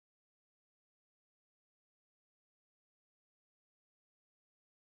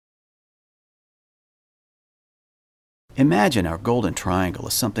Imagine our Golden Triangle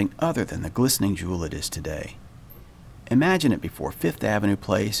as something other than the glistening jewel it is today. Imagine it before Fifth Avenue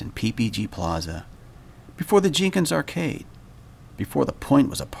Place and PPG Plaza, before the Jenkins Arcade, before the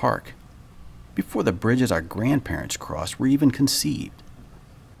Point was a park, before the bridges our grandparents crossed were even conceived.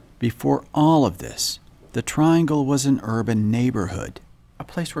 Before all of this, the Triangle was an urban neighborhood, a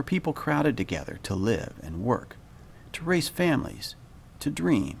place where people crowded together to live and work, to raise families, to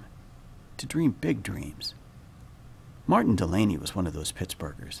dream big dreams. Martin Delany was one of those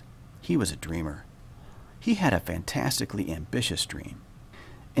Pittsburghers. He was a dreamer. He had a fantastically ambitious dream,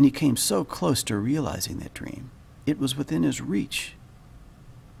 and he came so close to realizing that dream. It was within his reach.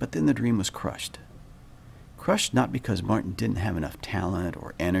 But then the dream was crushed. Crushed not because Martin didn't have enough talent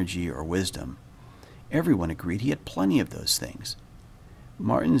or energy or wisdom. Everyone agreed he had plenty of those things.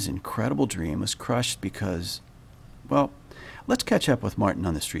 Martin's incredible dream was crushed because, well, let's catch up with Martin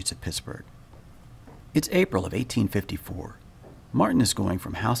on the streets of Pittsburgh. It's April of 1854. Martin is going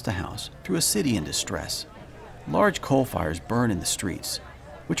from house to house through a city in distress. Large coal fires burn in the streets,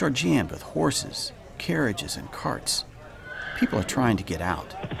 which are jammed with horses, carriages, and carts. People are trying to get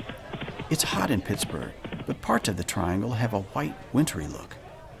out. It's hot in Pittsburgh, but parts of the Triangle have a white, wintry look.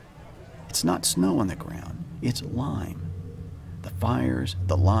 It's not snow on the ground, it's lime. The fires,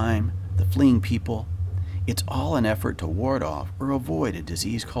 the lime, the fleeing people, it's all an effort to ward off or avoid a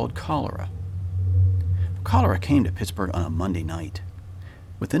disease called cholera. Cholera came to Pittsburgh on a Monday night.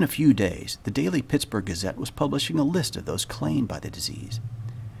 Within a few days, the daily Pittsburgh-Gazette was publishing a list of those claimed by the disease.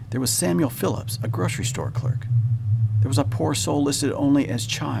 There was Samuel Phillips, a grocery store clerk. There was a poor soul listed only as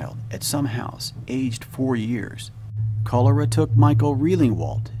child at some house, aged 4 years. Cholera took Michael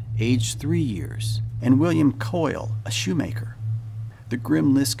Reelingwalt, aged 3 years, and William Coyle, a shoemaker. The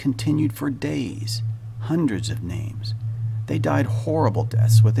grim list continued for days, hundreds of names. They died horrible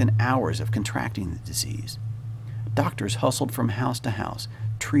deaths within hours of contracting the disease. Doctors hustled from house to house,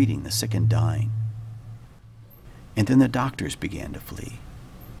 treating the sick and dying. And then the doctors began to flee.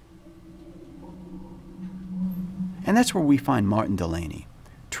 And that's where we find Martin Delany,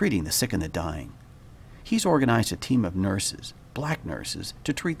 treating the sick and the dying. He's organized a team of nurses, black nurses,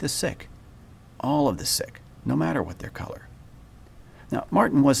 to treat the sick. All of the sick, no matter what their color. Now,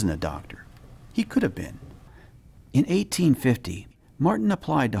 Martin wasn't a doctor. He could have been. In 1850, Martin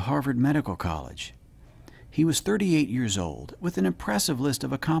applied to Harvard Medical College. He was 38 years old, with an impressive list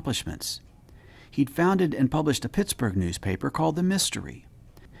of accomplishments. He'd founded and published a Pittsburgh newspaper called The Mystery,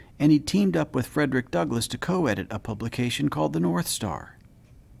 and he'd teamed up with Frederick Douglass to co-edit a publication called The North Star.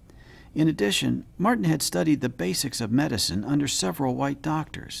 In addition, Martin had studied the basics of medicine under several white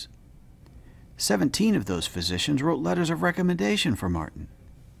doctors. 17 of those physicians wrote letters of recommendation for Martin.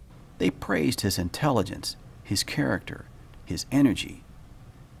 They praised his intelligence, his character, his energy,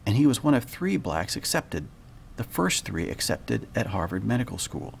 and he was one of 3 blacks accepted, the first 3 accepted at Harvard Medical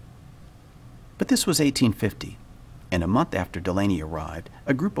School. But this was 1850, and a month after Delany arrived,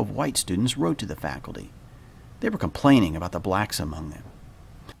 a group of white students wrote to the faculty. They were complaining about the blacks among them.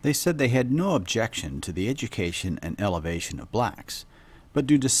 They said they had no objection to the education and elevation of blacks, but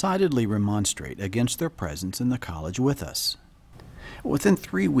do decidedly remonstrate against their presence in the college with us. Within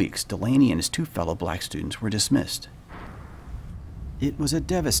 3 weeks, Delany and his 2 fellow black students were dismissed. It was a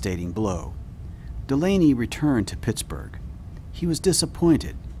devastating blow. Delany returned to Pittsburgh. He was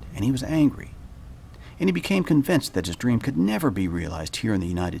disappointed, and he was angry. And he became convinced that his dream could never be realized here in the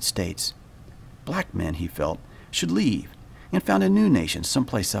United States. Black men, he felt, should leave and found a new nation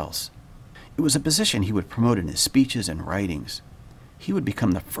someplace else. It was a position he would promote in his speeches and writings. He would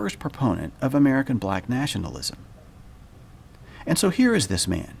become the first proponent of American black nationalism. And so here is this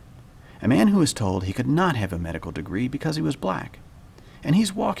man, a man who was told he could not have a medical degree because he was black. And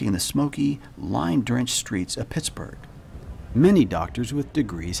he's walking the smoky, lime-drenched streets of Pittsburgh. Many doctors with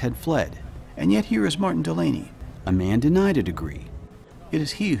degrees had fled, and yet here is Martin Delany, a man denied a degree. It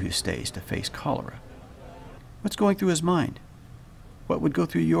is he who stays to face cholera. What's going through his mind? What would go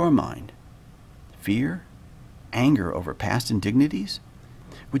through your mind? Fear? Anger over past indignities?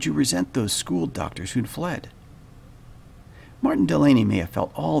 Would you resent those school doctors who'd fled? Martin Delany may have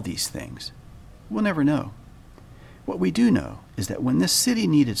felt all these things. We'll never know. What we do know is that when this city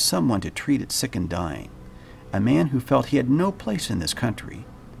needed someone to treat its sick and dying, a man who felt he had no place in this country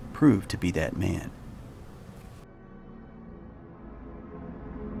proved to be that man.